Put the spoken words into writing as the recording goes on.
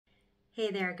Hey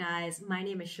there guys, my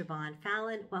name is Siobhan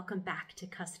Fallon. Welcome back to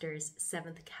Custer's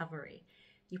 7th Cavalry.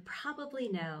 You probably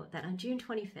know that on June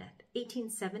 25th,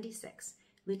 1876,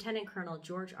 Lieutenant Colonel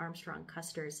George Armstrong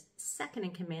Custer's second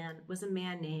in command was a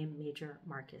man named Major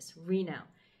Marcus Reno.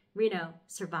 Reno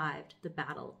survived the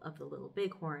Battle of the Little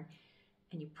Bighorn,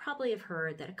 and you probably have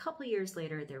heard that a couple years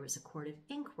later there was a court of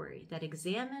inquiry that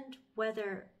examined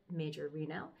whether Major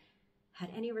Reno had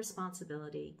any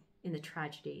responsibility in the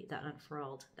tragedy that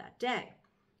unfurled that day.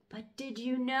 But did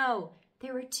you know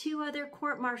there were two other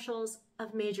court-martials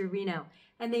of Major Reno,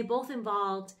 and they both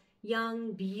involved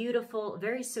young, beautiful,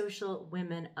 very social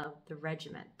women of the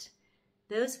regiment.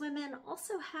 Those women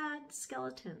also had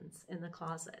skeletons in the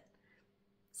closet.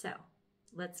 So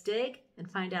let's dig and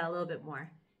find out a little bit more.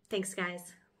 Thanks,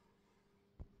 guys.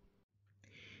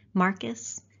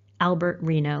 Marcus Albert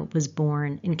Reno was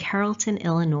born in Carrollton,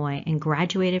 Illinois, and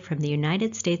graduated from the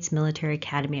United States Military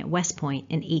Academy at West Point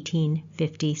in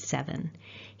 1857.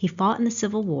 He fought in the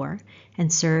Civil War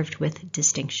and served with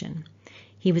distinction.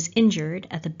 He was injured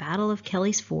at the Battle of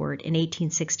Kelly's Ford in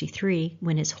 1863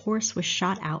 when his horse was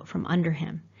shot out from under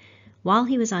him. While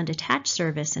he was on detached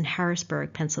service in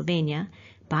Harrisburg, Pennsylvania,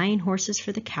 buying horses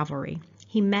for the cavalry,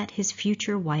 he met his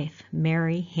future wife,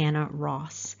 Mary Hannah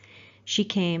Ross. She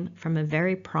came from a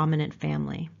very prominent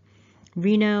family.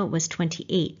 Reno was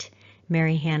 28.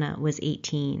 Mary Hannah was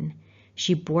 18.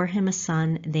 She bore him a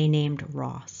son they named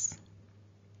Ross.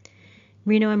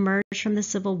 Reno emerged from the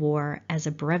Civil War as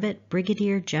a brevet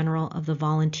brigadier general of the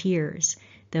Volunteers,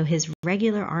 though his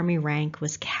regular Army rank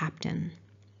was captain.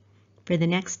 For the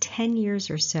next 10 years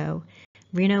or so,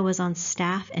 Reno was on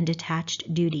staff and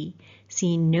detached duty,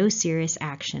 seeing no serious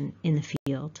action in the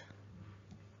field.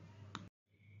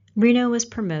 Reno was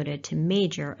promoted to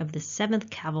Major of the 7th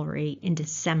Cavalry in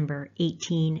December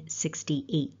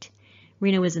 1868.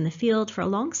 Reno was in the field for a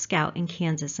long scout in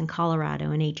Kansas and Colorado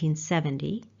in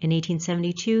 1870. In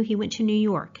 1872, he went to New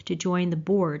York to join the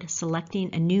board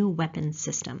selecting a new weapons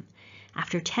system.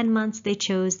 After 10 months, they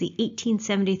chose the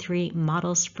 1873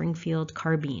 Model Springfield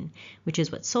carbine, which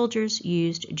is what soldiers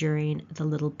used during the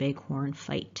Little Bighorn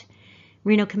fight.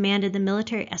 Reno commanded the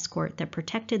military escort that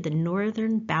protected the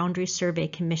Northern Boundary Survey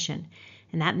Commission,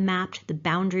 and that mapped the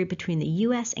boundary between the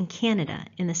U.S. and Canada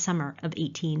in the summer of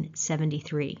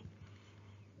 1873.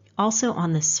 Also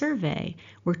on the survey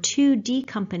were two D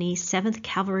Company 7th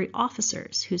Cavalry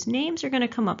officers whose names are going to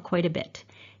come up quite a bit,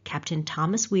 Captain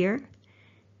Thomas Weir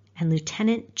and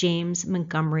Lieutenant James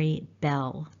Montgomery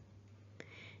Bell.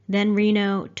 Then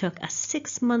Reno took a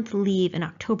 6-month leave in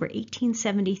October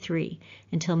 1873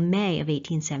 until May of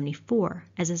 1874,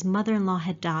 as his mother-in-law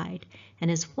had died, and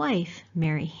his wife,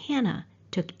 Mary Hannah,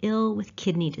 took ill with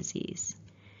kidney disease.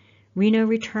 Reno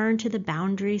returned to the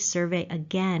boundary survey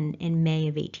again in May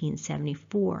of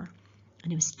 1874,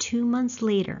 and it was 2 months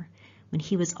later, when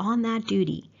he was on that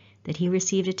duty, that he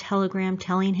received a telegram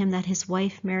telling him that his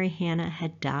wife, Mary Hannah,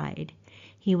 had died.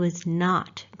 He was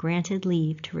not granted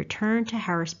leave to return to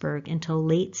Harrisburg until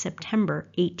late September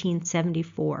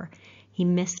 1874. He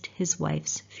missed his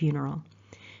wife's funeral.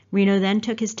 Reno then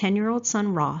took his 10-year-old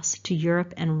son Ross to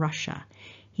Europe and Russia.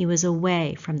 He was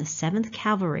away from the 7th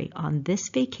Cavalry on this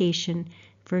vacation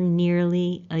for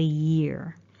nearly a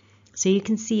year. So you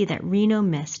can see that Reno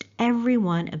missed every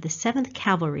one of the 7th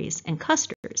Cavalry's and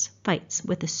Custer's fights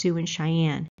with the Sioux and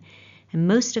Cheyenne, and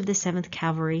most of the 7th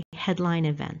Cavalry headline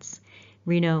events.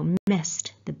 Reno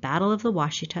missed the Battle of the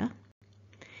Washita,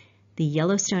 the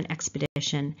Yellowstone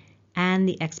Expedition, and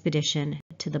the expedition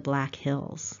to the Black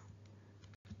Hills.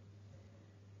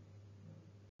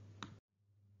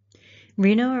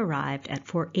 Reno arrived at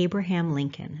Fort Abraham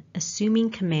Lincoln, assuming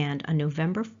command on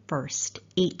November 1st,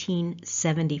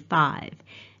 1875.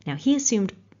 Now, he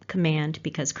assumed command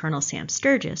because Colonel Sam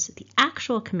Sturgis, the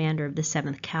actual commander of the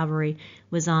 7th Cavalry,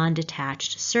 was on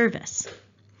detached service,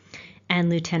 and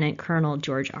Lieutenant Colonel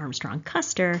George Armstrong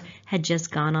Custer had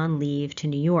just gone on leave to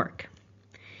New York.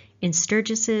 In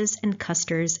Sturgis's and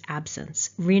Custer's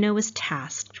absence, Reno was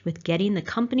tasked with getting the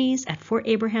companies at Fort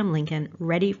Abraham Lincoln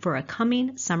ready for a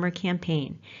coming summer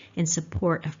campaign in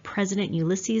support of President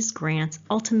Ulysses Grant's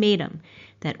ultimatum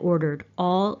that ordered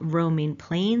all roaming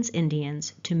Plains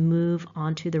Indians to move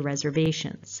onto the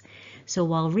reservations. So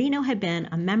while Reno had been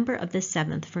a member of the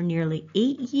 7th for nearly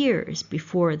 8 years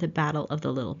before the Battle of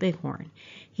the Little Bighorn,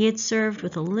 he had served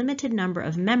with a limited number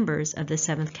of members of the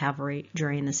 7th Cavalry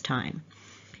during this time.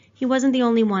 He wasn't the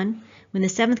only one. When the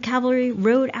 7th Cavalry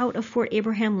rode out of Fort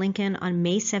Abraham Lincoln on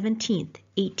May 17,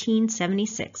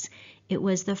 1876, it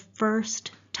was the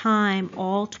first time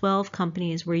all 12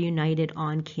 companies were united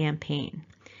on campaign.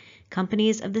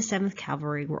 Companies of the 7th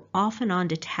Cavalry were often on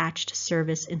detached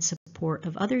service in support support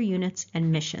of other units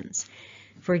and missions.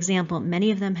 For example, many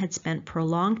of them had spent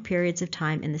prolonged periods of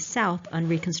time in the South on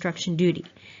reconstruction duty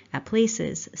at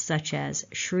places such as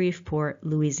Shreveport,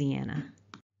 Louisiana.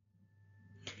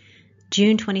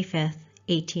 June 25,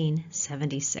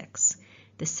 1876.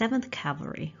 The 7th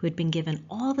Cavalry, who had been given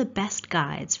all the best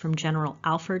guides from General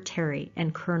Alfred Terry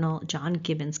and Colonel John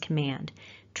Gibbon's command,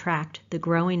 tracked the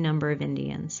growing number of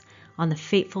Indians. On the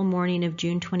fateful morning of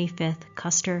June 25th,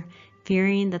 Custer,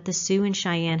 fearing that the Sioux and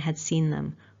Cheyenne had seen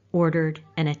them, ordered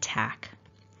an attack.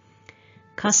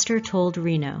 Custer told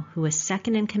Reno, who was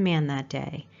second in command that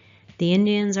day, "The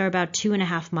Indians are about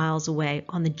 2.5 miles away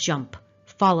on the jump.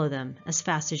 Follow them as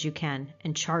fast as you can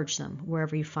and charge them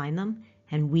wherever you find them,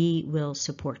 and we will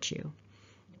support you."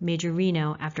 Major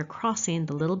Reno, after crossing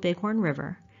the Little Bighorn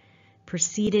River,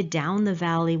 proceeded down the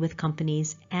valley with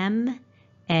companies M,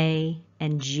 A,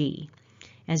 and G.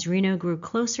 As Reno grew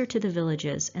closer to the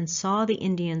villages and saw the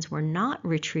Indians were not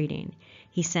retreating,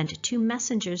 he sent 2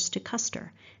 messengers to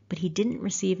Custer, but he didn't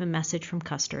receive a message from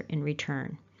Custer in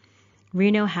return.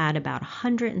 Reno had about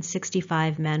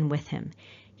 165 men with him.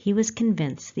 He was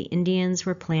convinced the Indians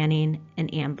were planning an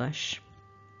ambush.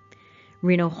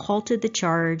 Reno halted the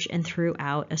charge and threw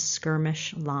out a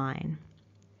skirmish line.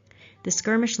 The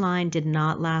skirmish line did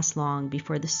not last long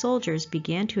before the soldiers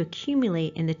began to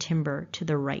accumulate in the timber to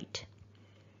the right.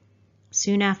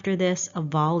 Soon after this, a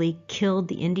volley killed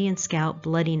the Indian scout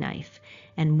Bloody Knife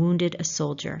and wounded a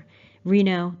soldier.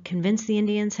 Reno, convinced the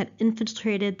Indians had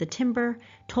infiltrated the timber,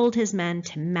 told his men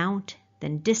to mount,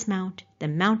 then dismount,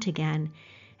 then mount again,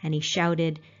 and he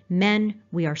shouted, "Men,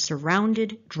 we are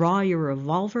surrounded. Draw your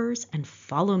revolvers and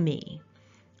follow me."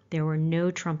 There were no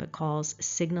trumpet calls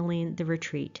signaling the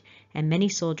retreat, and many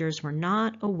soldiers were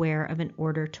not aware of an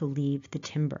order to leave the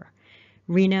timber.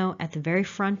 Reno, at the very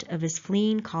front of his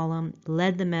fleeing column,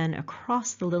 led the men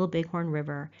across the Little Bighorn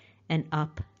River and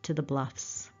up to the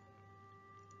bluffs.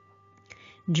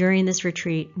 During this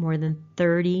retreat, more than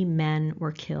 30 men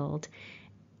were killed.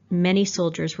 Many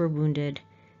soldiers were wounded,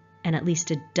 and at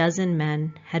least a dozen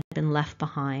men had been left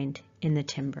behind in the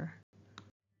timber.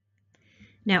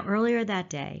 Now, earlier that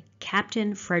day,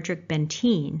 Captain Frederick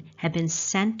Benteen had been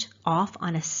sent off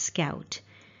on a scout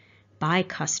by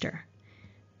Custer.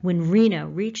 When Reno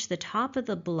reached the top of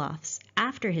the bluffs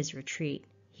after his retreat,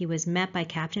 he was met by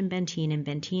Captain Benteen and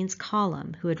Benteen's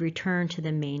column, who had returned to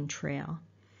the main trail.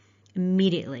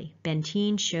 Immediately,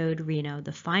 Benteen showed Reno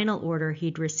the final order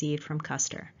he'd received from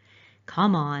Custer.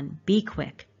 "Come on, be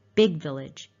quick, big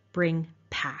village, bring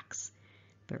packs."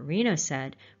 But Reno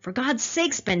said, "For God's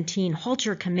sakes, Benteen, halt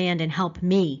your command and help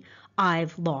me.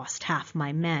 I've lost half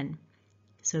my men."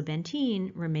 So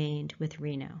Benteen remained with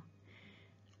Reno.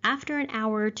 After an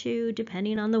hour or two,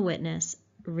 depending on the witness,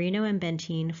 Reno and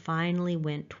Benteen finally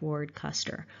went toward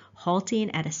Custer,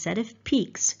 halting at a set of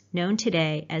peaks known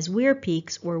today as Weir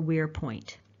Peaks or Weir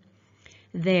Point.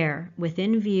 There,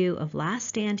 within view of Last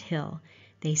Stand Hill,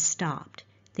 they stopped,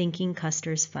 thinking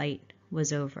Custer's fight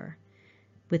was over.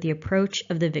 With the approach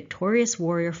of the victorious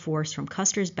warrior force from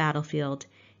Custer's battlefield,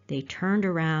 they turned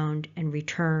around and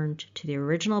returned to the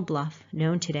original bluff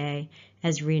known today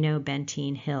as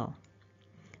Reno-Benteen Hill.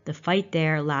 The fight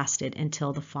there lasted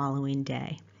until the following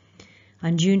day.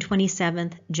 On June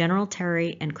 27th, General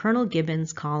Terry and Colonel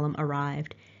Gibbon's column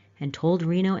arrived and told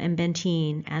Reno and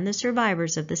Benteen and the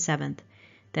survivors of the 7th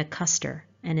that Custer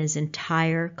and his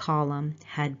entire column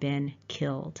had been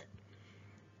killed.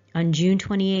 On June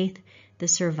 28th, the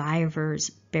survivors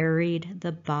buried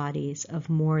the bodies of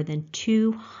more than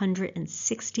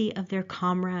 260 of their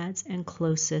comrades and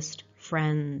closest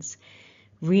friends.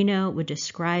 Reno would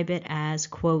describe it as,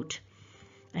 quote,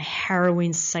 "a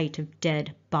harrowing sight of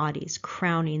dead bodies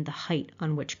crowning the height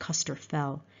on which Custer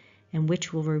fell, and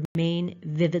which will remain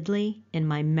vividly in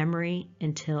my memory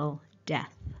until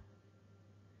death."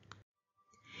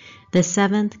 The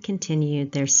 7th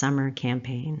continued their summer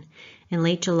campaign. In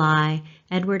late July,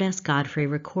 Edward S. Godfrey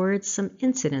records some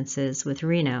incidences with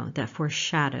Reno that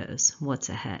foreshadows what's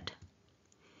ahead.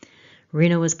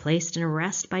 Reno was placed in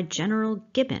arrest by General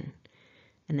Gibbon,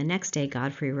 and the next day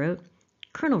Godfrey wrote,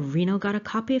 "Colonel Reno got a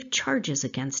copy of charges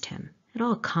against him. It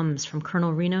all comes from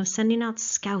Colonel Reno sending out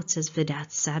scouts as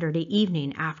vedettes Saturday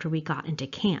evening after we got into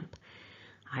camp.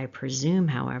 I presume,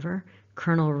 however,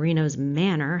 Colonel Reno's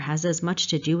manner has as much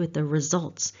to do with the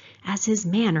results, as his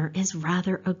manner is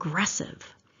rather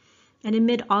aggressive." And in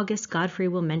mid-August, Godfrey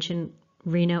will mention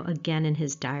Reno again in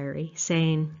his diary,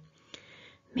 saying,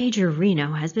 "Major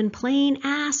Reno has been playing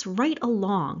ass right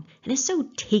along and is so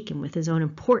taken with his own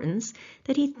importance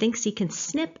that he thinks he can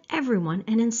snip everyone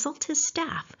and insult his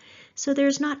staff, so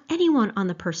there's not anyone on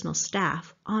the personal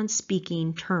staff on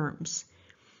speaking terms.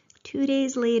 2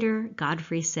 days later,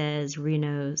 Godfrey says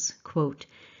Reno's, quote,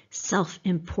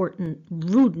 self-important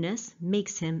rudeness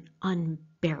makes him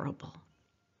unbearable.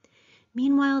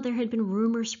 Meanwhile, there had been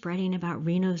rumors spreading about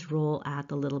Reno's role at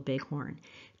the Little Bighorn.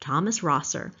 Thomas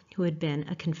Rosser, who had been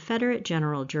a Confederate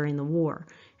general during the war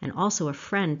and also a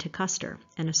friend to Custer,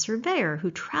 and a surveyor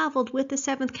who traveled with the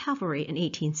 7th Cavalry in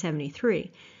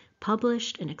 1873,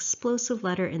 published an explosive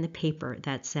letter in the paper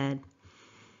that said,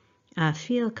 I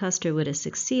feel Custer would have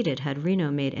succeeded had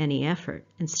Reno made any effort.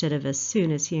 Instead of as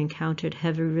soon as he encountered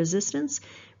heavy resistance,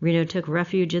 Reno took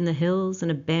refuge in the hills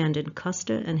and abandoned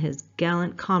Custer and his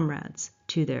gallant comrades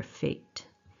to their fate.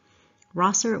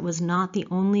 Rosser was not the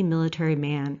only military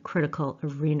man critical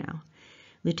of Reno.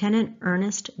 Lieutenant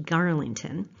Ernest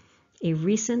Garlington, a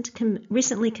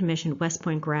recently commissioned West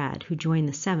Point grad who joined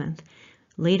the 7th,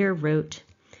 later wrote,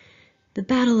 the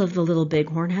Battle of the Little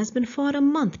Bighorn has been fought a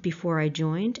month before I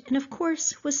joined, and of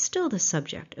course was still the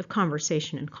subject of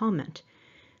conversation and comment.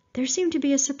 There seemed to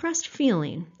be a suppressed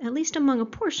feeling, at least among a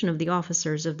portion of the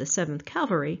officers of the 7th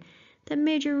Cavalry, that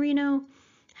Major Reno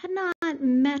had not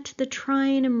met the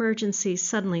trying emergency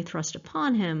suddenly thrust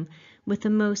upon him with the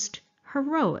most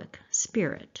heroic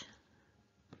spirit.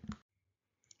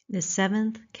 The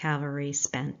 7th Cavalry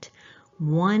spent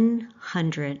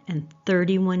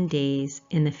 131 days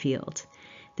in the field.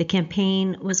 The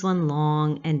campaign was one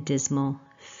long and dismal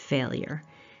failure.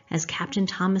 As Captain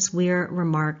Thomas Weir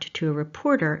remarked to a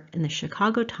reporter in the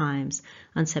Chicago Times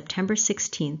on September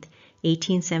 16,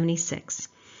 1876,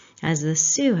 as the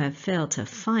Sioux have failed to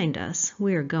find us,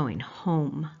 we are going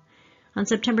home. On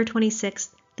September 26th,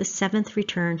 the 7th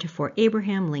returned to Fort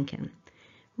Abraham Lincoln.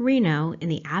 Reno, in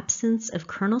the absence of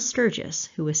Colonel Sturgis,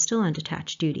 who was still on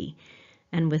detached duty,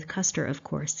 and with Custer, of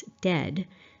course, dead,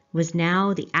 was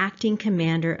now the acting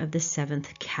commander of the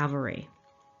 7th Cavalry.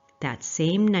 That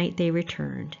same night they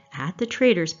returned, at the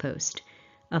trader's post,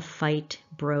 a fight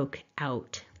broke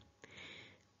out.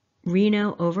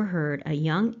 Reno overheard a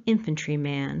young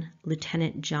infantryman,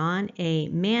 Lieutenant John A.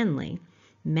 Manley,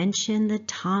 mention the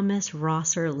Thomas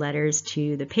Rosser letters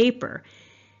to the paper,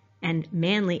 and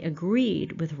Manley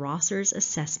agreed with Rosser's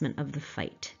assessment of the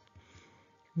fight.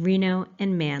 Reno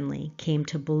and Manley came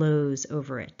to blows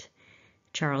over it.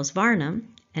 Charles Varnum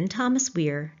and Thomas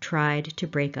Weir tried to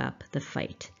break up the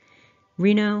fight.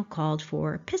 Reno called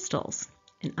for pistols,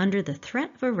 and under the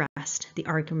threat of arrest, the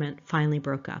argument finally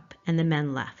broke up and the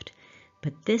men left.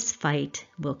 But this fight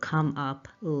will come up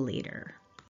later.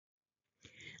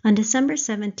 On December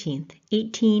 17,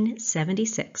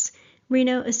 1876,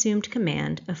 Reno assumed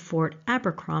command of Fort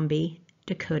Abercrombie,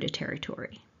 Dakota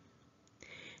Territory.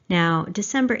 Now,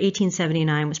 December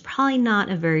 1879 was probably not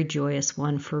a very joyous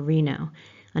one for Reno.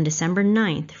 On December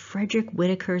 9th, Frederick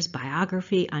Whittaker's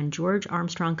biography on George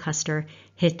Armstrong Custer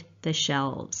hit the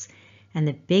shelves. And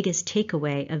the biggest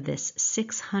takeaway of this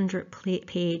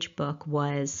 600-page book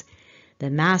was, the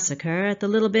massacre at the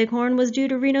Little Bighorn was due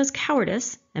to Reno's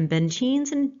cowardice and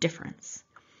Benteen's indifference.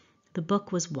 The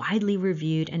book was widely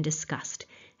reviewed and discussed,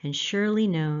 and surely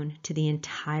known to the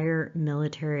entire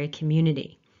military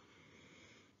community.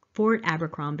 Fort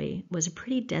Abercrombie was a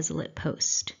pretty desolate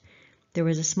post. There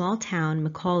was a small town,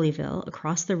 McCauleyville,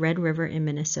 across the Red River in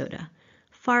Minnesota.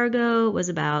 Fargo was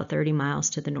about 30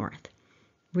 miles to the north.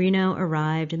 Reno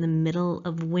arrived in the middle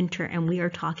of winter, and we are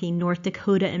talking North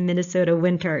Dakota and Minnesota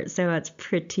winter, so it's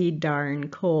pretty darn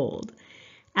cold.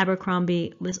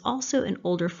 Abercrombie was also an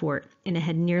older fort, and it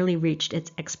had nearly reached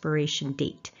its expiration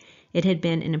date. It had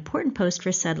been an important post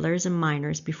for settlers and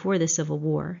miners before the Civil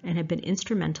War and had been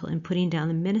instrumental in putting down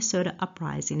the Minnesota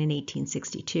Uprising in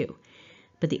 1862.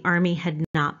 But the Army had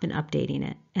not been updating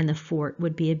it, and the fort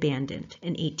would be abandoned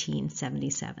in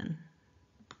 1877.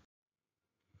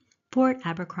 Fort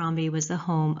Abercrombie was the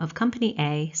home of Company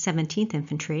A, 17th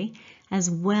Infantry,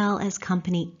 as well as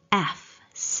Company F,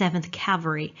 7th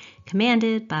Cavalry,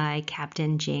 commanded by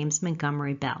Captain James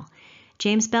Montgomery Bell.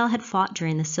 James Bell had fought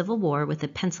during the Civil War with the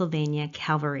Pennsylvania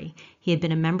Cavalry. He had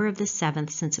been a member of the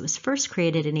 7th since it was first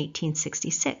created in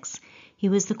 1866. He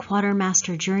was the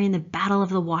quartermaster during the Battle of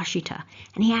the Washita,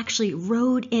 and he actually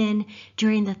rode in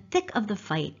during the thick of the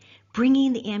fight,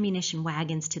 bringing the ammunition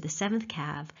wagons to the 7th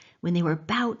Cav when they were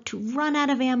about to run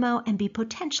out of ammo and be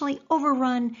potentially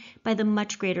overrun by the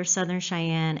much greater Southern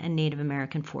Cheyenne and Native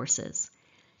American forces.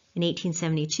 In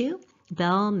 1872,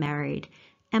 Bell married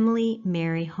Emily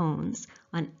Mary Hones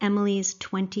on Emily's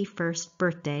 21st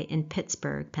birthday in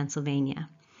Pittsburgh, Pennsylvania.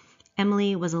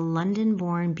 Emily was a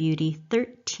London-born beauty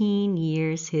 13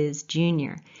 years his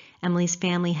junior. Emily's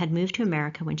family had moved to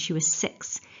America when she was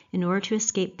 6 in order to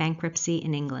escape bankruptcy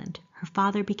in England. Her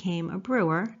father became a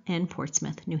brewer in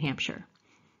Portsmouth, New Hampshire.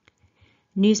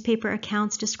 Newspaper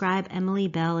accounts describe Emily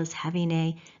Bell as having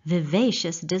a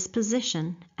vivacious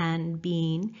disposition and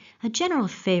being a general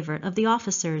favorite of the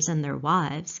officers and their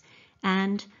wives,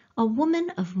 and a woman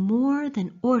of more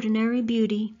than ordinary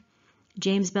beauty.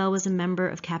 James Bell was a member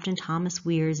of Captain Thomas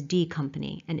Weir's D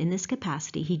Company, and in this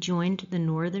capacity he joined the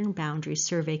Northern Boundary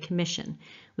Survey Commission,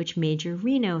 which Major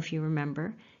Reno, if you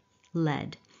remember,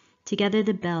 led. Together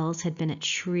the Bells had been at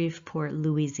Shreveport,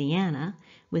 Louisiana,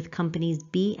 with companies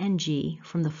B and G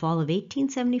from the fall of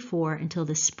 1874 until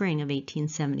the spring of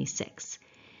 1876.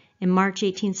 In March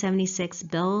 1876,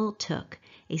 Bell took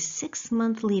a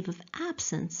 6-month leave of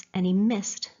absence, and he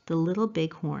missed the Little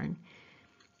Bighorn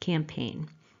campaign.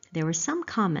 There were some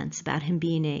comments about him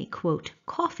being a, quote,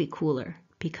 coffee cooler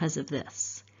because of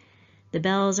this. The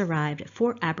Bells arrived at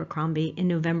Fort Abercrombie in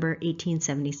November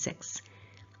 1876.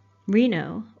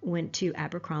 Reno went to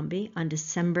Abercrombie on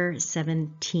December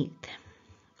 17th.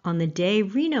 On the day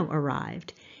Reno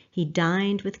arrived, he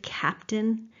dined with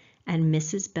Captain and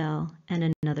Mrs. Bell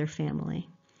and another family.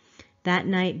 That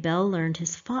night, Bell learned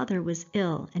his father was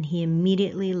ill, and he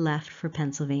immediately left for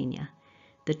Pennsylvania.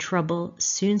 The trouble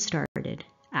soon started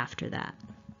after that.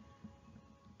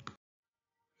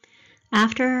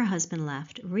 After her husband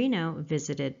left, Reno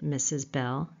visited Mrs.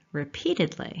 Bell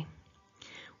repeatedly.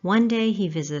 One day he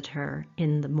visited her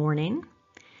in the morning,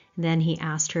 then he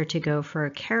asked her to go for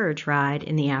a carriage ride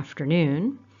in the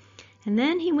afternoon, and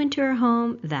then he went to her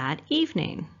home that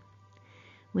evening.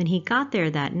 When he got there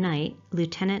that night,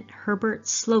 Lieutenant Herbert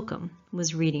Slocum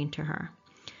was reading to her.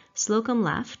 Slocum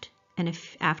left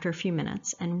after a few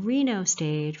minutes, and Reno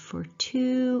stayed for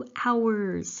 2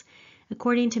 hours.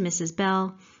 According to Mrs.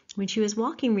 Bell, when she was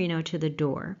walking Reno to the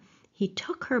door, he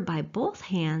took her by both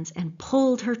hands and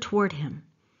pulled her toward him.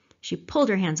 She pulled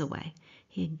her hands away.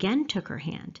 He again took her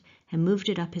hand and moved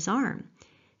it up his arm.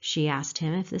 She asked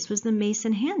him if this was the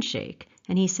Mason handshake,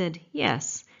 and he said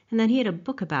yes, and that he had a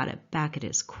book about it back at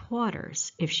his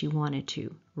quarters if she wanted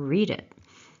to read it.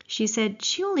 She said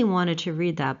she only wanted to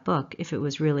read that book if it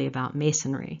was really about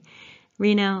masonry.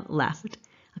 Reno left.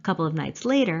 A couple of nights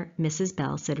later, Mrs.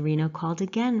 Bell said Reno called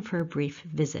again for a brief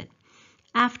visit.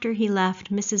 After he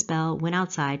left, Mrs. Bell went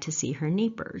outside to see her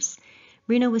neighbors.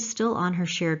 Reno was still on her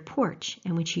shared porch,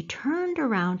 and when she turned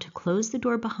around to close the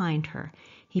door behind her,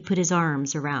 he put his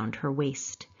arms around her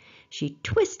waist. She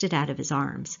twisted out of his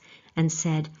arms and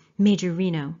said, "Major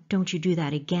Reno, don't you do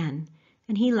that again."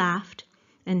 And he laughed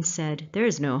and said, "There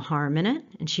is no harm in it."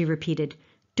 And she repeated,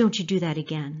 "Don't you do that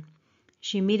again."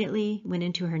 She immediately went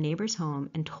into her neighbor's home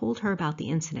and told her about the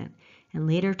incident, and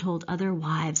later told other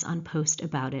wives on post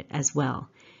about it as well.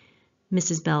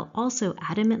 Mrs. Bell also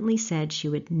adamantly said she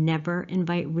would never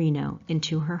invite Reno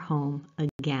into her home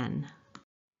again.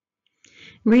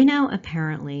 Reno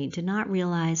apparently did not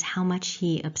realize how much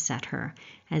he upset her,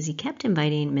 as he kept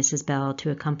inviting Mrs. Bell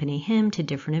to accompany him to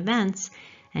different events,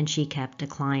 and she kept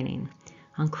declining.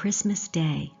 On Christmas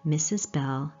Day, Mrs.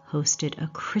 Bell hosted a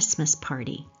Christmas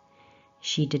party.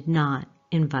 She did not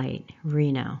invite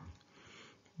Reno.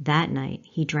 That night,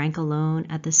 he drank alone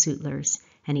at the Sutlers,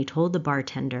 and he told the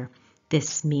bartender,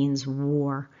 "This means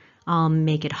war. I'll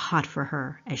make it hot for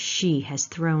her, as she has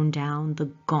thrown down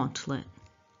the gauntlet."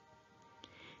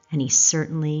 And he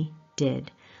certainly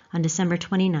did. On December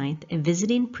 29th, a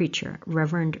visiting preacher,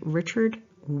 Reverend Richard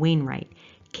Wainwright,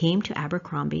 came to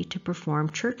Abercrombie to perform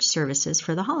church services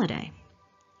for the holiday.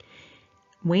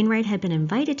 Wainwright had been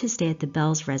invited to stay at the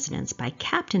Bell's residence by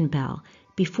Captain Bell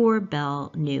before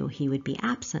Bell knew he would be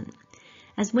absent.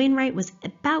 As Wainwright was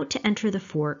about to enter the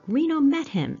fort, Reno met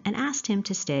him and asked him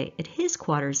to stay at his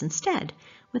quarters instead,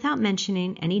 without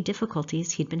mentioning any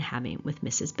difficulties he'd been having with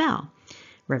Mrs. Bell.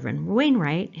 Reverend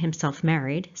Wainwright, himself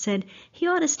married, said he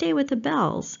ought to stay with the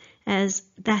Bells, as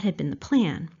that had been the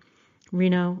plan.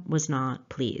 Reno was not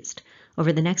pleased.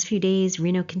 Over the next few days,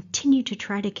 Reno continued to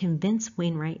try to convince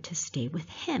Wainwright to stay with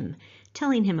him,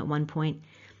 telling him at one point,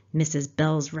 "Mrs.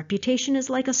 Bell's reputation is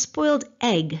like a spoiled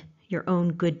egg. Your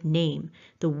own good name,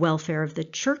 the welfare of the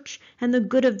church, and the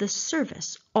good of the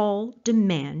service all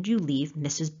demand you leave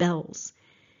Mrs. Bell's."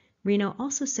 Reno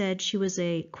also said she was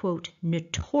a, quote,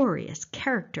 notorious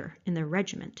character in the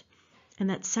regiment, and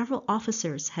that several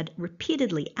officers had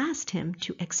repeatedly asked him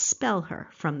to expel her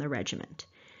from the regiment.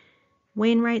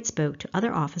 Wainwright spoke to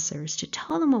other officers to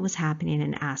tell them what was happening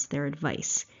and ask their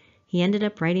advice. He ended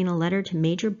up writing a letter to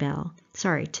Major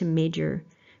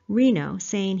Reno,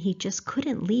 saying he just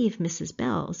couldn't leave Mrs.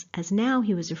 Bell's, as now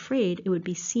he was afraid it would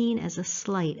be seen as a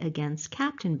slight against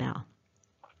Captain Bell.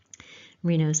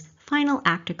 Reno's final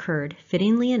act occurred,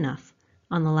 fittingly enough,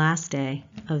 on the last day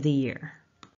of the year.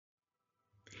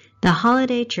 The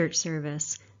holiday church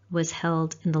service was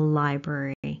held in the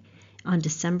library, on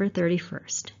December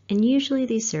 31st, and usually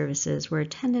these services were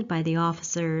attended by the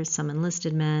officers, some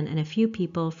enlisted men, and a few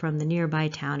people from the nearby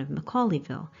town of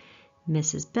McCauleyville.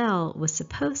 Mrs. Bell was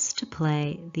supposed to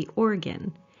play the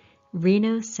organ.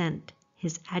 Reno sent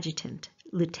his adjutant,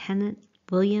 Lieutenant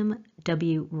William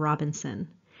W. Robinson,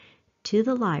 to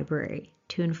the library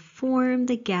to inform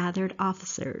the gathered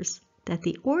officers that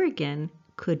the organ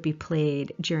could be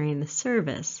played during the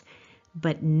service,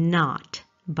 but not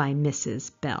by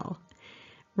Mrs. Bell.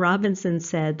 Robinson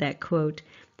said that, quote,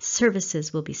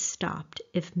 services will be stopped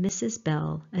if Mrs.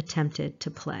 Bell attempted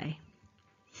to play.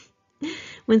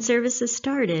 When services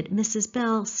started, Mrs.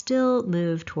 Bell still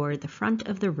moved toward the front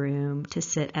of the room to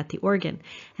sit at the organ,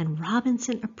 and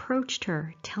Robinson approached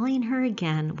her, telling her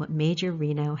again what Major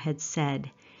Reno had said.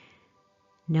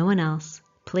 No one else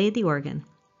played the organ.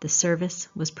 The service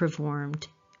was performed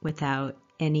without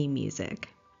any music.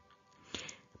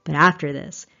 But after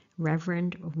this,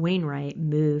 Reverend Wainwright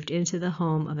moved into the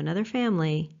home of another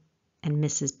family, and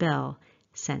Mrs. Bell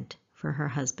sent for her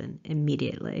husband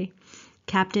immediately.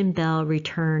 Captain Bell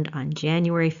returned on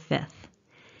January 5th,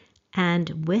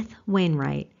 and with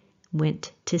Wainwright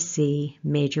went to see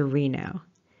Major Reno.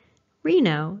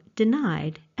 Reno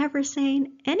denied ever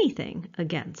saying anything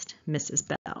against Mrs.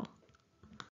 Bell.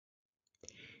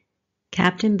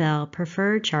 Captain Bell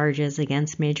preferred charges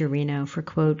against Major Reno for,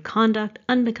 quote, conduct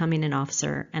unbecoming an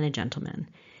officer and a gentleman.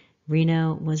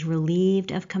 Reno was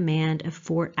relieved of command of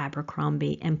Fort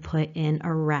Abercrombie and put in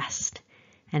arrest.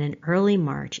 And in early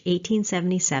March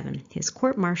 1877, his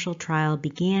court-martial trial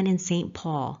began in St.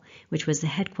 Paul, which was the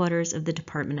headquarters of the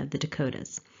Department of the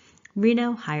Dakotas.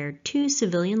 Reno hired 2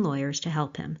 civilian lawyers to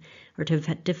help him, or to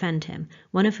defend him,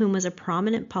 one of whom was a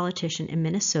prominent politician in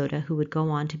Minnesota who would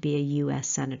go on to be a U.S.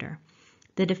 Senator.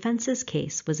 The defense's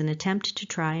case was an attempt to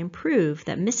try and prove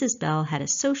that Mrs. Bell had a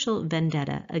social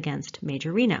vendetta against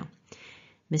Major Reno.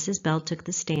 Mrs. Bell took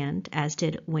the stand, as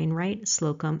did Wainwright,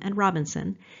 Slocum, and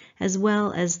Robinson, as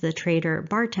well as the trader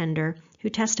bartender who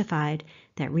testified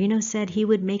that Reno said he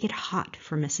would make it hot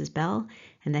for Mrs. Bell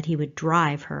and that he would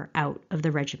drive her out of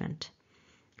the regiment.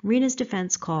 Reno's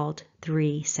defense called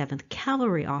 3 Seventh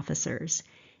Cavalry officers,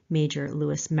 Major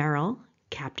Lewis Merrill,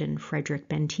 Captain Frederick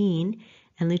Benteen,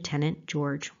 and Lieutenant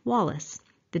George Wallace.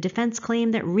 The defense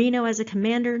claimed that Reno as a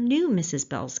commander knew Mrs.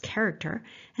 Bell's character,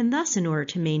 and thus in order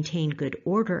to maintain good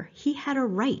order, he had a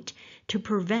right to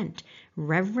prevent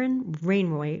Reverend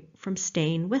Wainwright from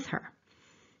staying with her.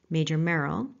 Major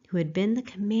Merrill, who had been the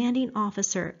commanding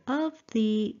officer of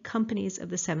the companies of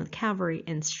the 7th Cavalry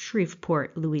in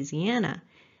Shreveport, Louisiana,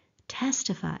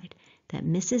 testified that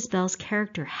Mrs. Bell's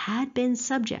character had been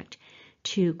subject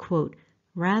to, quote,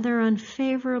 rather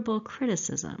unfavorable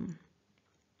criticism.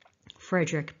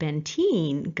 Frederick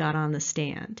Benteen got on the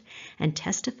stand and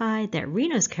testified that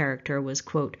Reno's character was,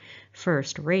 quote,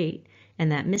 first-rate,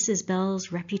 and that Mrs.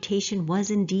 Bell's reputation was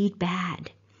indeed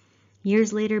bad.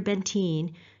 Years later,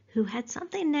 Benteen, who had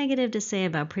something negative to say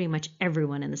about pretty much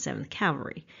everyone in the 7th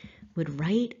Cavalry, would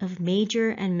write of Major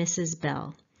and Mrs.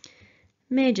 Bell.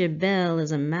 Major Bell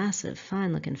is a massive,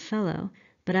 fine-looking fellow,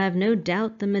 but I've no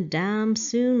doubt the madame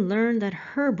soon learned that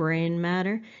her brain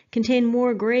matter contained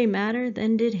more gray matter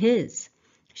than did his.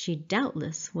 She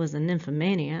doubtless was a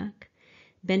nymphomaniac.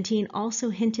 Benteen also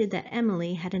hinted that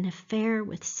Emily had an affair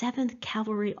with 7th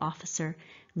Cavalry officer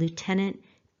Lieutenant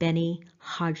Benny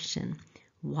Hodgson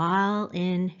while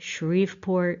in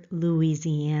Shreveport,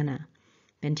 Louisiana.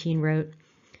 Benteen wrote,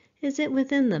 is it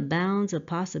within the bounds of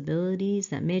possibilities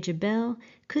that Major Bell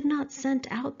could not scent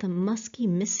out the musky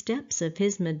missteps of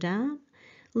his madame?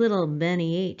 Little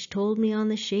Benny H. told me on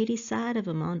the shady side of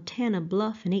a Montana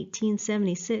bluff in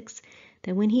 1876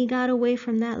 that when he got away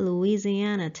from that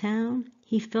Louisiana town,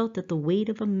 he felt that the weight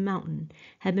of a mountain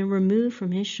had been removed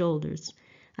from his shoulders.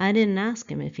 I didn't ask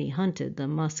him if he hunted the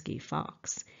musky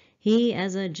fox. He,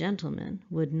 as a gentleman,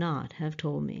 would not have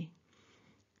told me.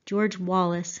 George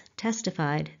Wallace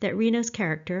testified that Reno's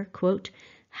character, quote,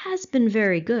 has been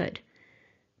very good.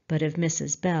 But of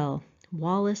Mrs. Bell,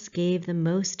 Wallace gave the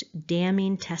most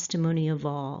damning testimony of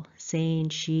all, saying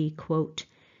she, quote,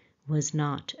 was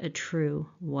not a true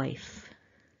wife.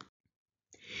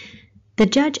 The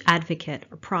judge advocate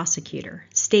or prosecutor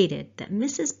stated that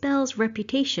Mrs. Bell's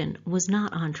reputation was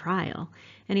not on trial,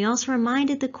 and he also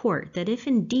reminded the court that if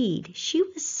indeed she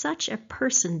was such a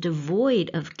person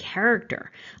devoid of character,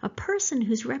 a person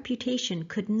whose reputation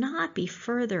could not be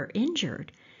further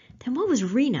injured, then what was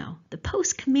Reno, the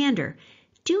post commander,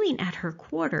 doing at her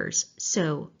quarters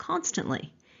so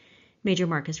constantly? Major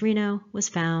Marcus Reno was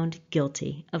found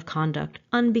guilty of conduct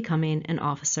unbecoming an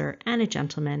officer and a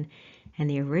gentleman, and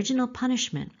the original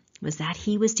punishment was that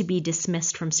he was to be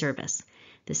dismissed from service.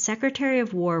 The Secretary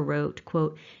of War wrote,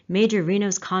 quote, Major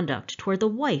Reno's conduct toward the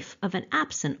wife of an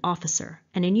absent officer,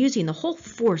 and in using the whole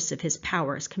force of his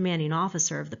power as commanding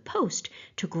officer of the post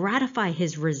to gratify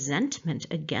his resentment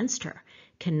against her,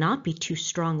 cannot be too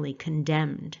strongly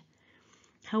condemned.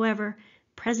 However,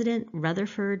 President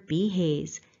Rutherford B.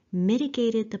 Hayes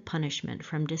mitigated the punishment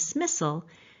from dismissal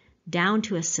down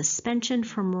to a suspension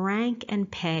from rank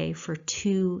and pay for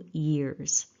 2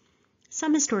 years.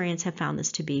 Some historians have found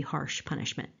this to be harsh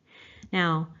punishment.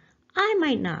 Now, I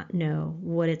might not know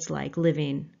what it's like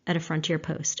living at a frontier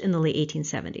post in the late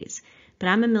 1870s, but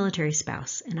I'm a military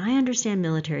spouse and I understand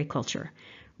military culture.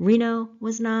 Reno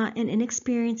was not an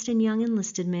inexperienced and young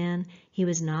enlisted man. He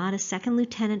was not a second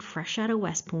lieutenant fresh out of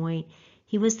West Point.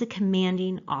 He was the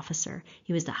commanding officer.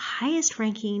 He was the highest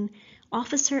ranking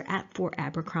officer at Fort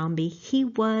Abercrombie. He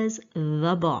was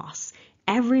the boss.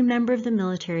 Every member of the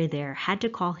military there had to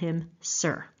call him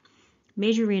Sir.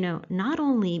 Major Reno not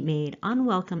only made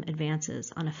unwelcome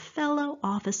advances on a fellow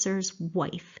officer's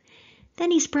wife,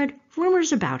 then he spread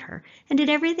rumors about her and did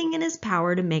everything in his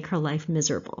power to make her life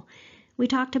miserable. We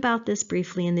talked about this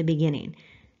briefly in the beginning.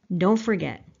 Don't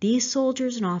forget, these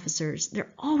soldiers and officers,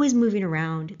 they're always moving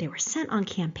around. They were sent on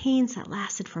campaigns that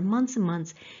lasted for months and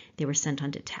months. They were sent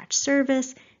on detached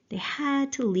service. They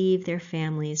had to leave their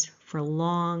families for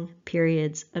long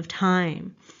periods of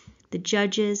time. The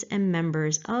judges and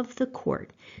members of the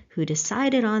court who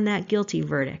decided on that guilty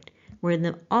verdict were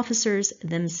the officers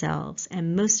themselves,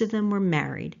 and most of them were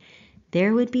married.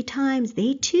 There would be times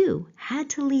they too had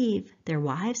to leave their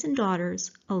wives and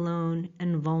daughters alone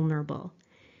and vulnerable.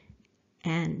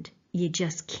 And you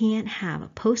just can't have a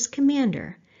post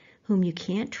commander whom you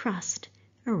can't trust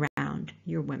around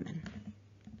your women.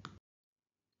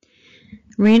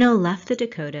 Reno left the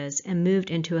Dakotas and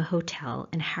moved into a hotel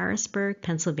in Harrisburg,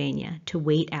 Pennsylvania to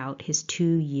wait out his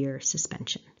 2-year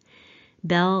suspension.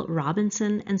 Bell,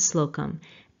 Robinson, and Slocum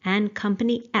and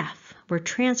Company F were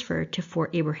transferred to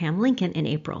Fort Abraham Lincoln in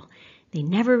April. They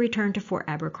never returned to Fort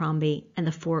Abercrombie, and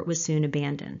the fort was soon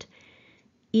abandoned.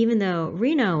 Even though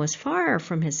Reno was far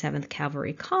from his 7th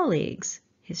Cavalry colleagues,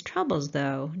 his troubles,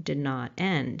 though, did not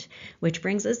end, which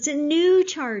brings us to new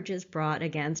charges brought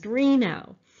against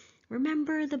Reno.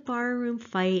 Remember the barroom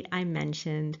fight I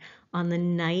mentioned on the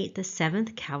night the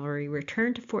 7th Cavalry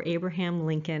returned to Fort Abraham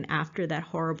Lincoln after that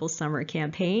horrible summer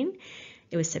campaign?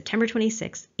 It was September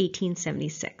 26,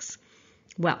 1876.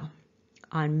 Well,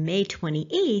 on May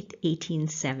 28,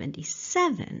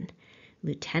 1877,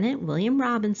 Lieutenant William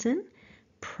Robinson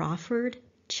proffered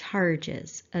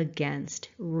charges against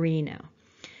Reno.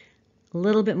 A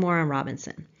little bit more on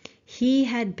Robinson. He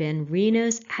had been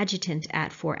Reno's adjutant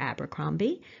at Fort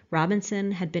Abercrombie.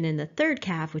 Robinson had been in the 3rd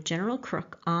Cav with General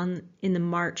Crook in the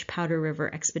March Powder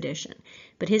River expedition,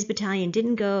 but his battalion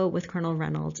didn't go with Colonel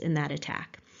Reynolds in that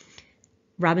attack.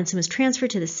 Robinson was transferred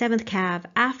to the 7th Cav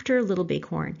after Little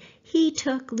Bighorn. He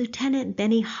took Lieutenant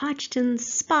Benny Hodgson's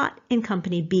spot in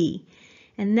Company B,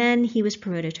 and then he was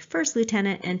promoted to 1st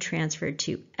Lieutenant and transferred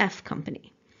to F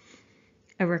Company.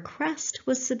 A request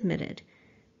was submitted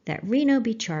that Reno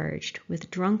be charged with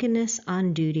drunkenness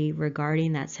on duty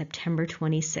regarding that September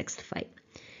 26th fight,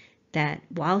 that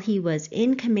while he was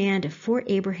in command of Fort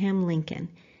Abraham Lincoln,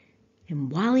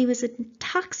 and while he was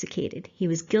intoxicated, he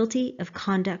was guilty of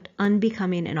conduct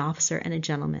unbecoming an officer and a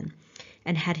gentleman,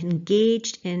 and had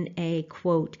engaged in a,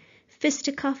 quote,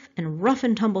 fisticuff and rough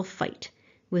and tumble fight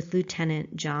with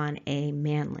Lieutenant John A.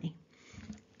 Manley.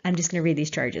 I'm just going to read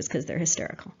these charges because they're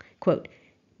hysterical. Quote,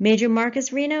 Major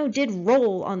Marcus Reno did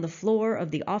roll on the floor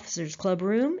of the officers' club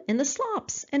room in the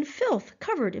slops and filth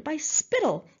covered by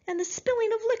spittle and the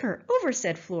spilling of liquor over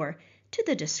said floor, to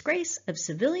the disgrace of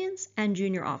civilians and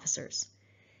junior officers.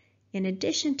 In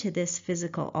addition to this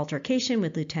physical altercation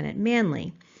with Lieutenant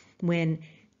Manley, when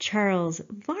Charles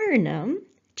Varnum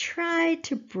tried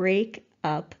to break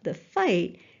up the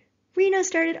fight, Reno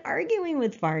started arguing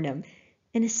with Varnum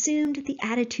and assumed the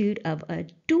attitude of a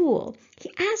duel.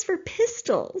 He asked for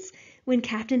pistols. When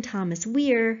Captain Thomas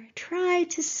Weir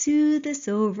tried to soothe this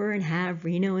over and have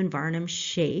Reno and Varnum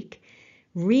shake,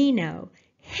 Reno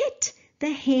hit the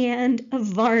hand of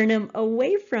Varnum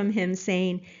away from him,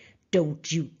 saying, "Don't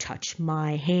you touch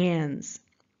my hands."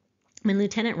 When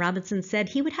Lieutenant Robinson said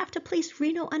he would have to place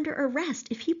Reno under arrest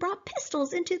if he brought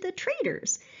pistols into the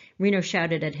traders, Reno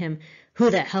shouted at him, "Who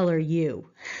the hell are you?"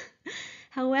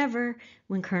 However,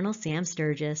 when Colonel Sam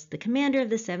Sturgis, the commander of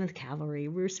the 7th Cavalry,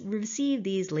 received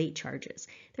these late charges,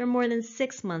 they were more than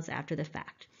 6 months after the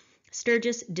fact.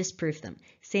 Sturgis disproved them,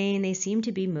 saying they seemed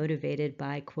to be motivated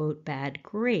by, quote, bad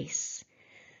grace,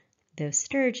 though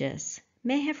Sturgis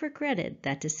may have regretted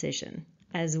that decision,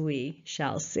 as we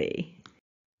shall see.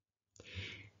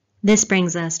 This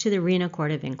brings us to the Reno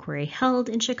Court of Inquiry held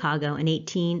in Chicago in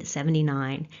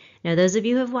 1879. Now, those of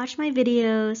you who have watched my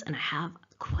videos, and I have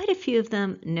quite a few of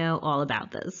them, know all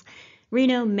about this.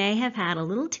 Reno may have had a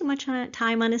little too much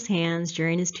time on his hands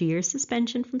during his 2-year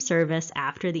suspension from service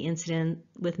after the incident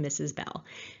with Mrs. Bell.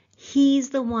 He's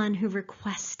the one who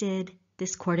requested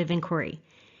this court of inquiry.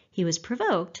 He was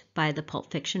provoked by the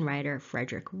pulp fiction writer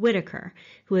Frederick Whittaker,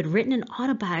 who had written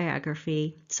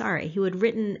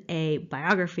a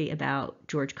biography about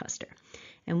George Custer.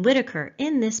 And Whittaker,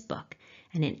 in this book,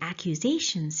 and in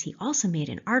accusations he also made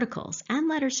in articles and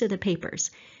letters to the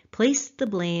papers, placed the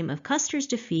blame of Custer's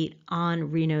defeat on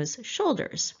Reno's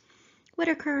shoulders.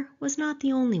 Whittaker was not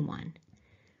the only one.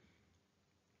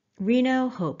 Reno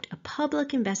hoped a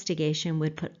public investigation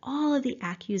would put all of the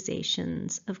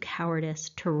accusations of cowardice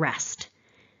to rest.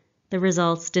 The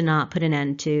results did not put an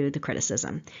end to the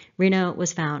criticism. Reno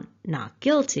was found not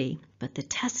guilty, but the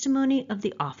testimony of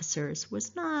the officers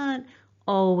was not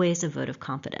always a vote of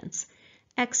confidence.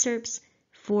 Excerpts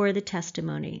for the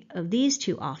testimony of these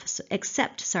two officers,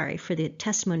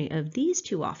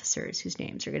 whose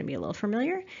names are going to be a little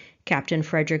familiar, Captain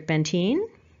Frederick Benteen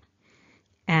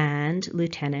and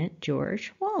Lieutenant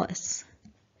George Wallace.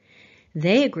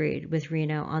 They agreed with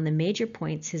Reno on the major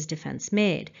points his defense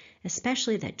made,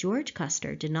 especially that George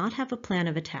Custer did not have a plan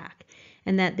of attack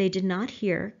and that they did not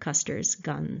hear Custer's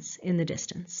guns in the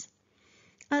distance.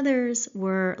 Others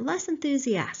were less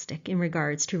enthusiastic in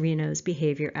regards to Reno's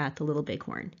behavior at the Little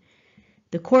Bighorn.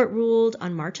 The court ruled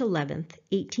on March 11,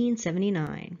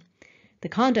 1879. The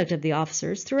conduct of the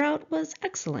officers throughout was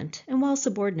excellent, and while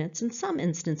subordinates in some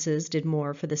instances did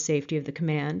more for the safety of the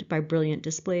command by brilliant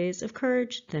displays of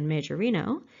courage than Major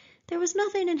Reno, there was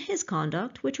nothing in his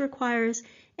conduct which requires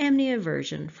any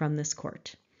aversion from this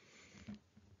court.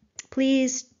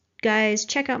 Please, guys,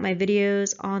 check out my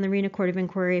videos on the Reno Court of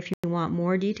Inquiry if you want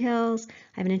more details.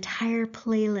 I have an entire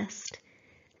playlist.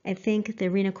 I think the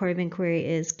Reno Court of Inquiry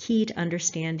is key to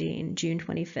understanding June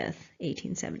 25th,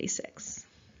 1876.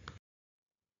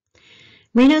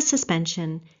 Reno's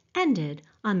suspension ended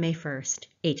on May 1st,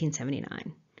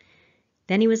 1879.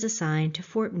 Then he was assigned to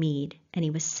Fort Meade, and he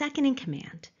was second in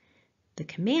command. The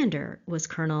commander was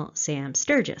Colonel Sam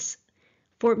Sturgis.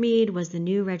 Fort Meade was the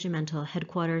new regimental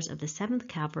headquarters of the 7th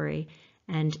Cavalry,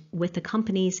 and with the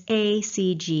companies A,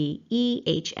 C, G, E,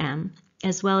 H, M,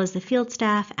 as well as the field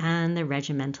staff and the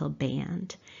regimental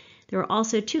band. There were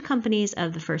also 2 companies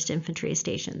of the 1st Infantry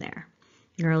stationed there.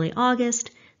 In early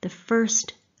August, the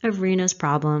first of Reno's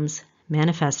problems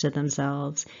manifested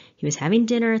themselves. He was having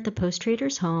dinner at the post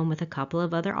trader's home with a couple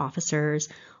of other officers.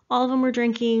 All of them were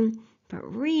drinking,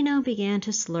 but Reno began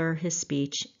to slur his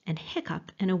speech and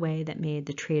hiccup in a way that made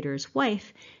the trader's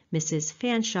wife, Mrs.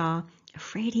 Fanshawe,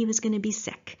 afraid he was going to be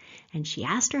sick, and she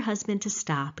asked her husband to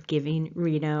stop giving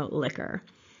Reno liquor.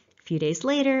 A few days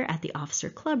later, at the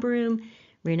officer club room,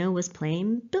 Reno was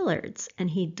playing billiards, and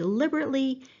he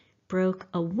deliberately broke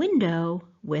a window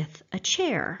with a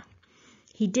chair.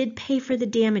 He did pay for the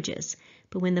damages,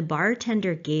 but when the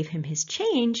bartender gave him his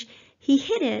change, he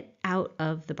hid it out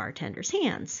of the bartender's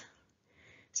hands.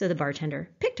 So the bartender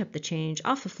picked up the change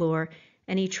off the floor,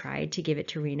 and he tried to give it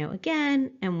to Reno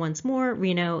again, and once more,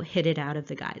 Reno hid it out of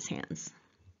the guy's hands.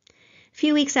 A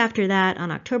few weeks after that,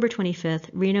 on October 25th,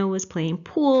 Reno was playing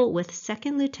pool with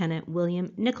 2nd Lieutenant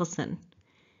William Nicholson.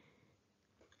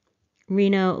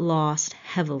 Reno lost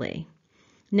heavily.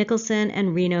 Nicholson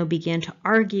and Reno began to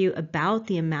argue about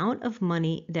the amount of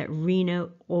money that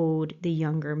Reno owed the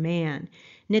younger man.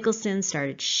 Nicholson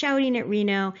started shouting at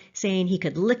Reno, saying he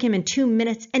could lick him in 2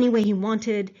 minutes any way he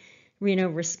wanted. Reno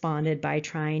responded by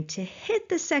trying to hit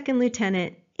the 2nd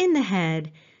lieutenant in the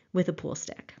head with a pool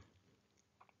stick.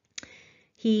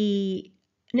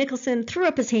 Nicholson threw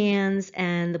up his hands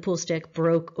and the pool stick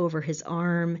broke over his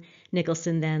arm.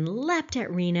 Nicholson then leapt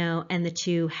at Reno, and the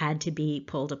two had to be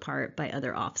pulled apart by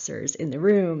other officers in the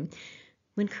room.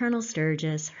 When Colonel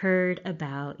Sturgis heard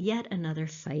about yet another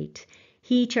fight,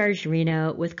 he charged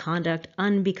Reno with conduct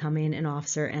unbecoming an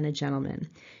officer and a gentleman.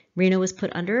 Reno was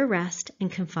put under arrest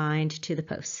and confined to the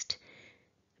post.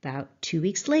 About 2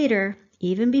 weeks later,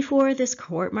 even before this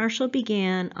court-martial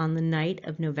began on the night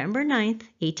of November 9th,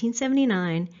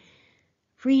 1879,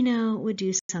 Reno would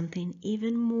do something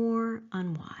even more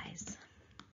unwise.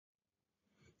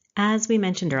 As we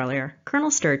mentioned earlier, Colonel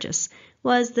Sturgis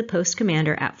was the post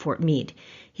commander at Fort Meade.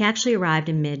 He actually arrived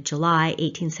in mid-July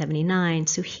 1879,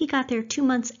 so he got there 2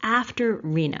 months after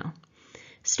Reno.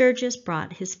 Sturgis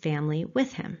brought his family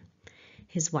with him.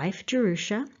 His wife,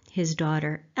 Jerusha, his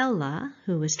daughter, Ella,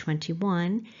 who was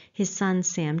 21, his son,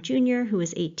 Sam Jr., who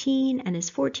was 18, and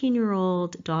his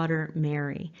 14-year-old daughter,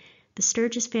 Mary. The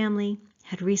Sturgis family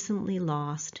had recently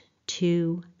lost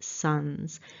 2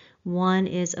 sons. One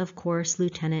is, of course,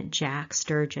 Lieutenant Jack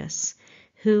Sturgis,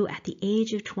 who at the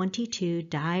age of 22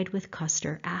 died with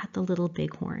Custer at the Little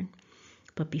Bighorn.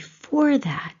 But before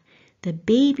that, the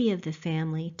baby of the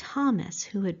family, Thomas,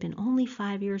 who had been only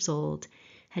 5 years old,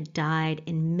 had died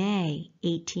in May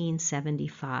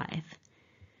 1875.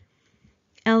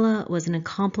 Ella was an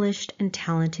accomplished and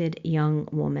talented young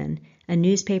woman. A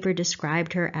newspaper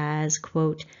described her as,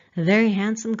 quote, a very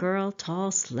handsome girl,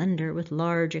 tall, slender, with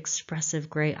large, expressive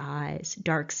gray eyes,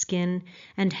 dark skin,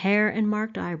 and hair and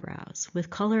marked eyebrows, with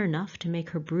color enough to make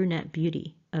her brunette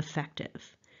beauty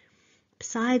effective.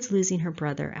 Besides losing her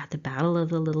brother at the Battle of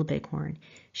the Little Bighorn,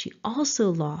 she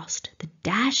also lost the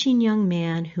dashing young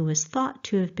man who was thought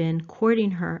to have been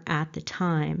courting her at the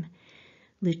time,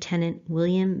 Lieutenant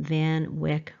William Van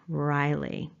Wyck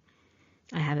Riley.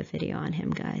 I have a video on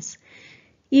him, guys.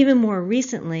 Even more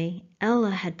recently, Ella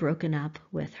had broken up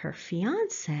with her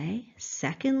fiancé,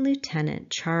 Second Lieutenant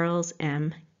Charles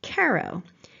M. Carroll.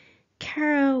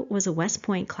 Carroll was a West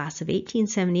Point class of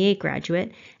 1878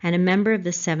 graduate and a member of the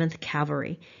 7th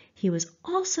Cavalry. He was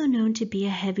also known to be a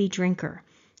heavy drinker.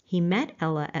 He met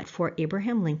Ella at Fort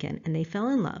Abraham Lincoln and they fell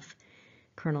in love.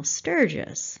 Colonel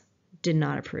Sturgis did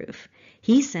not approve.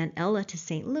 He sent Ella to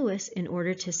St. Louis in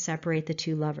order to separate the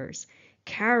two lovers.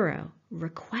 Carroll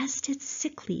requested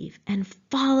sick leave and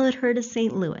followed her to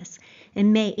St. Louis.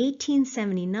 In May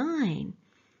 1879,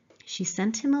 she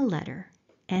sent him a letter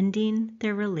ending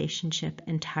their relationship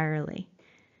entirely.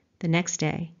 The next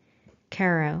day,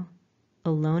 Carroll,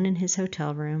 alone in his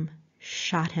hotel room,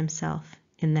 shot himself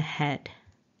in the head.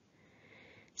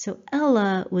 So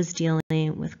Ella was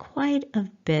dealing with quite a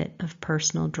bit of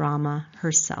personal drama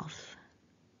herself.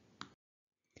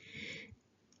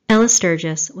 Ella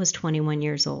Sturgis was 21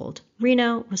 years old.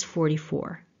 Reno was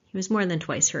 44. He was more than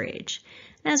twice her age.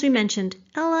 As we mentioned,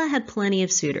 Ella had plenty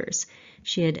of suitors.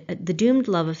 She had the doomed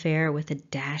love affair with a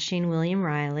dashing William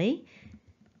Riley,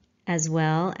 as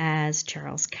well as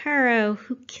Charles Carroll,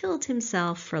 who killed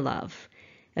himself for love.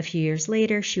 A few years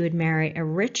later, she would marry a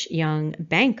rich young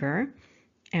banker,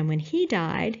 and when he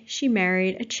died, she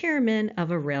married a chairman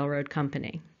of a railroad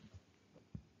company.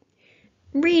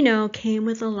 Reno came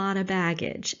with a lot of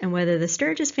baggage, and whether the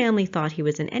Sturgis family thought he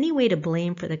was in any way to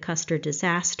blame for the Custer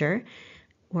disaster,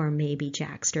 or maybe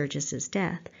Jack Sturgis's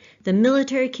death, the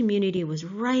military community was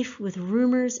rife with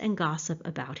rumors and gossip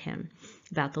about him,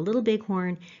 about the Little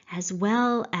Bighorn, as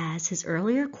well as his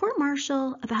earlier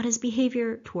court-martial about his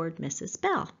behavior toward Mrs.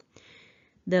 Bell.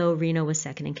 Though Reno was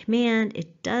second in command,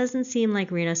 it doesn't seem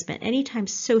like Reno spent any time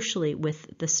socially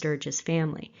with the Sturgis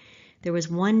family. There was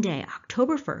one day,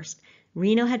 October 1st,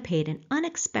 Reno had paid an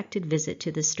unexpected visit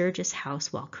to the Sturgis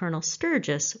house while Colonel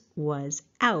Sturgis was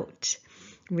out.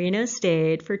 Reno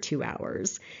stayed for 2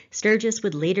 hours. Sturgis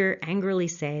would later angrily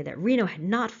say that Reno had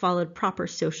not followed proper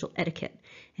social etiquette.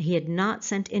 He had not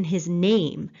sent in his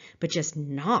name, but just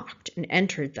knocked and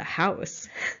entered the house.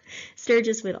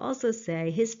 Sturgis would also say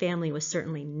his family was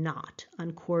certainly not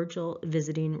on cordial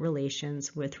visiting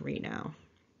relations with Reno.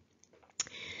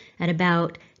 At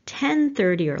about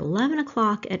 10:30 or 11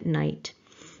 o'clock at night,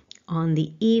 on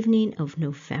the evening of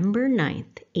November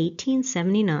 9th,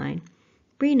 1879,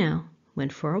 Reno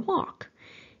went for a walk.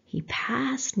 He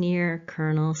passed near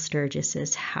Colonel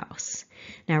Sturgis's house.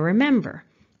 Now remember,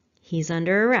 he's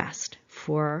under arrest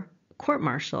for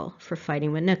court-martial for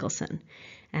fighting with Nicholson.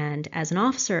 And as an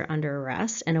officer under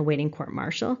arrest and awaiting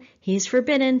court-martial, he's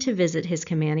forbidden to visit his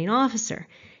commanding officer.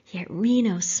 Yet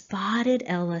Reno spotted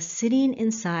Ella sitting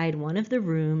inside one of the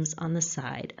rooms on the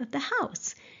side of the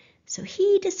house. So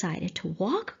he decided to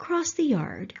walk across the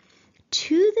yard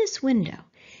to this window.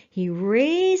 He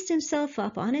raised himself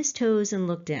up on his toes and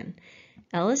looked in.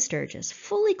 Ella Sturgis,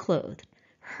 fully clothed,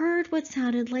 heard what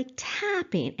sounded like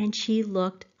tapping, and she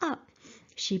looked up.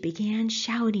 She began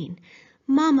shouting,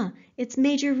 "Mama, it's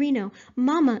Major Reno!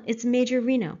 Mama, it's Major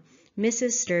Reno!"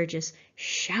 Mrs. Sturgis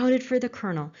shouted for the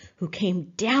colonel, who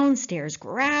came downstairs,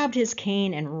 grabbed his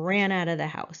cane, and ran out of the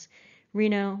house.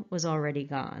 Reno was already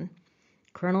gone.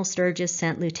 Colonel Sturgis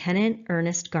sent Lieutenant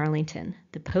Ernest Garlington,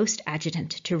 the post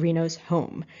adjutant, to Reno's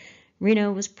home.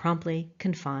 Reno was promptly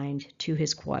confined to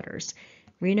his quarters.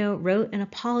 Reno wrote an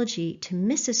apology to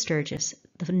Mrs. Sturgis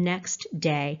the next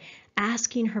day,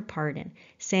 asking her pardon,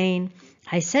 saying,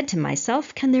 "I said to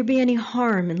myself, can there be any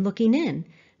harm in looking in?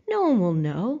 No one will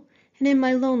know. And in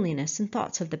my loneliness and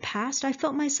thoughts of the past, I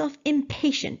felt myself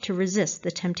impatient to resist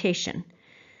the temptation."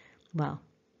 Well,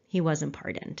 he wasn't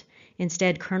pardoned.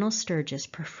 Instead, Colonel Sturgis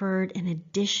preferred an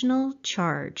additional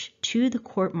charge to the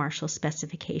court-martial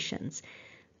specifications,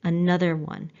 another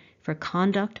one for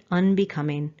conduct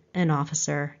unbecoming an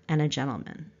officer and a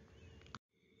gentleman.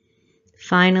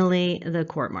 Finally, the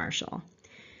court-martial.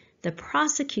 The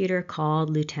prosecutor called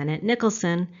Lieutenant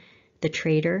Nicholson, the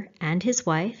traitor, and his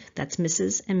wife, that's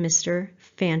Mrs. and Mr.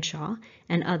 Fanshawe,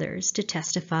 and others to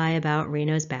testify about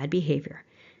Reno's bad behavior.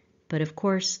 But of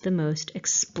course, the most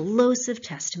explosive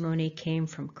testimony came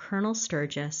from Colonel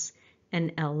Sturgis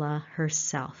and Ella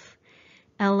herself.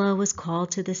 Ella was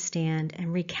called to the stand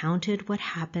and recounted what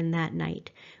happened that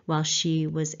night while she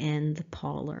was in the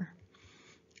parlor.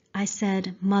 I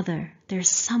said, "Mother, there's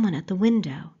someone at the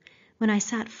window. When I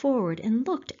sat forward and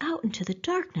looked out into the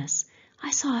darkness,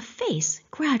 I saw a face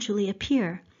gradually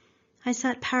appear. I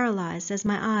sat paralyzed as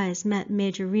my eyes met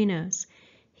Major Reno's.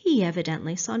 He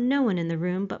evidently saw no one in the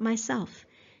room but myself.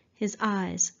 His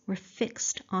eyes were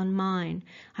fixed on mine.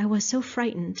 I was so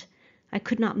frightened. I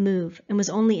could not move and was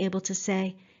only able to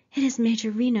say, 'It is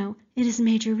Major Reno, it is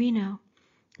Major Reno.'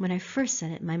 When I first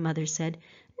said it, my mother said,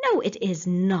 'No, it is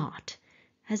not,'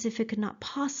 as if it could not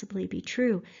possibly be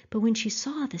true. But when she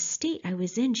saw the state I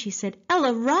was in, she said,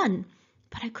 'Ella, run!'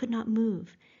 But I could not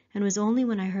move, and it was only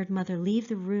when I heard Mother leave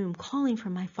the room calling for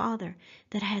my father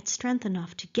that I had strength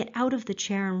enough to get out of the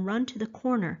chair and run to the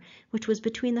corner which was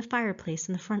between the fireplace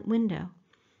and the front window.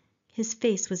 His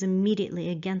face was immediately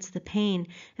against the pane,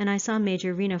 and I saw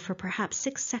Major Reno for perhaps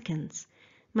 6 seconds.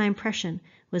 My impression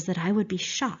was that I would be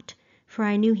shot, for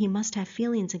I knew he must have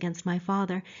feelings against my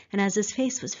father, and as his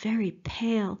face was very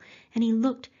pale, and he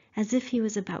looked as if he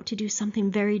was about to do something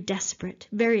very desperate,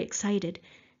 very excited,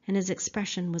 and his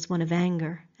expression was one of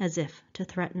anger, as if to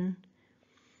threaten.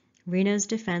 Reno's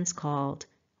defense called,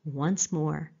 once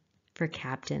more, for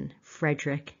Captain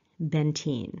Frederick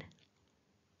Benteen.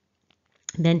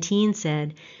 Benteen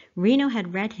said Reno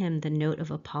had read him the note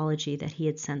of apology that he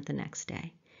had sent the next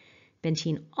day.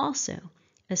 Benteen also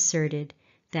asserted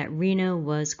that Reno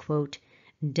was, quote,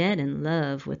 "dead in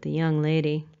love with the young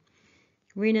lady."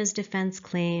 Reno's defense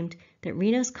claimed that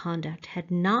Reno's conduct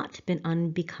had not been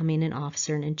unbecoming an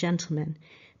officer and a gentleman,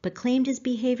 but claimed his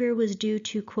behavior was due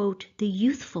to, quote, "the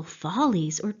youthful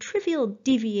follies or trivial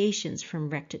deviations from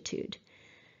rectitude."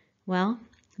 Well,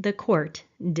 the court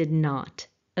did not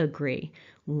agree.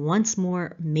 Once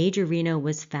more, Major Reno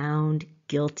was found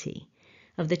guilty.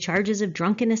 Of the charges of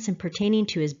drunkenness and pertaining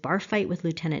to his bar fight with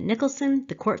Lieutenant Nicholson,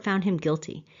 the court found him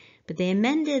guilty, but they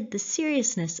amended the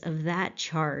seriousness of that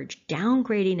charge,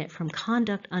 downgrading it from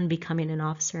conduct unbecoming an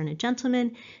officer and a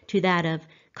gentleman to that of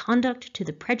conduct to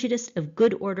the prejudice of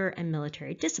good order and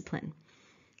military discipline.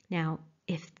 Now,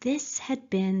 if this had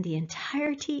been the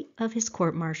entirety of his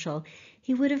court-martial,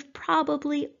 he would have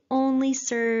probably only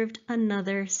served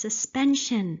another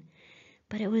suspension.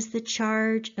 But it was the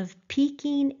charge of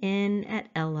peeking in at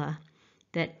Ella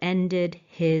that ended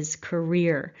his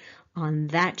career. On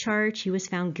that charge, he was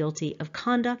found guilty of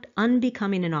conduct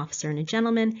unbecoming an officer and a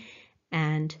gentleman,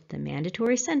 and the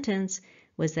mandatory sentence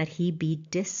was that he be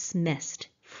dismissed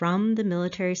from the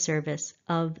military service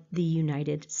of the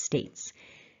United States.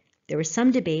 There was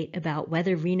some debate about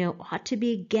whether Reno ought to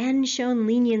be again shown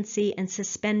leniency and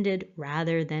suspended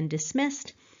rather than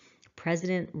dismissed.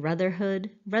 President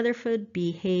Rutherford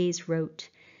B. Hayes wrote,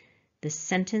 "The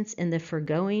sentence in the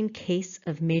foregoing case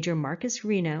of Major Marcus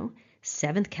Reno,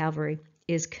 7th Cavalry,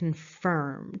 is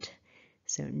confirmed."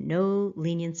 So no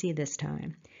leniency this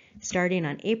time. Starting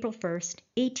on April 1st,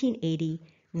 1880,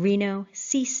 Reno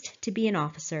ceased to be an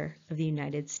officer of the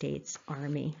United States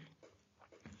Army.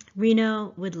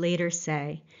 Reno would later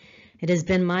say, "It has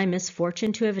been my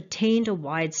misfortune to have attained a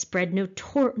widespread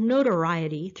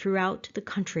notoriety throughout the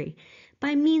country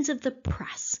by means of the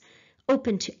press,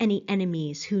 open to any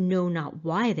enemies who know not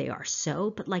why they are so,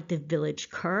 but like the village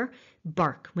cur,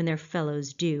 bark when their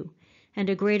fellows do, and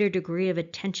a greater degree of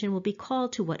attention will be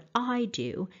called to what I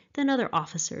do than other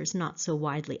officers not so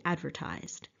widely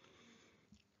advertised."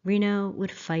 Reno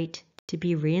would fight to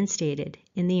be reinstated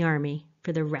in the Army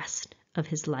for the rest of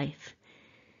his life.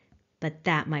 But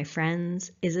that, my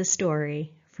friends, is a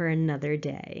story for another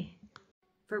day.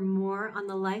 For more on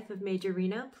the life of Major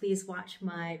Reno, please watch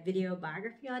my video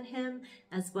biography on him,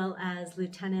 as well as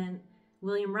Lieutenant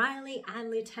William Riley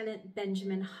and Lieutenant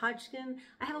Benjamin Hodgkin.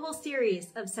 I have a whole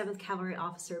series of 7th Cavalry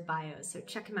officer bios, so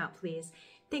check them out, please.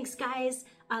 Thanks, guys.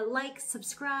 Like,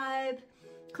 subscribe,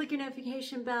 click your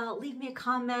notification bell, leave me a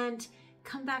comment,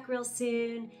 come back real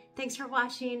soon. Thanks for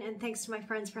watching, and thanks to my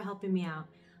friends for helping me out.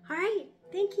 All right,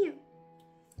 thank you.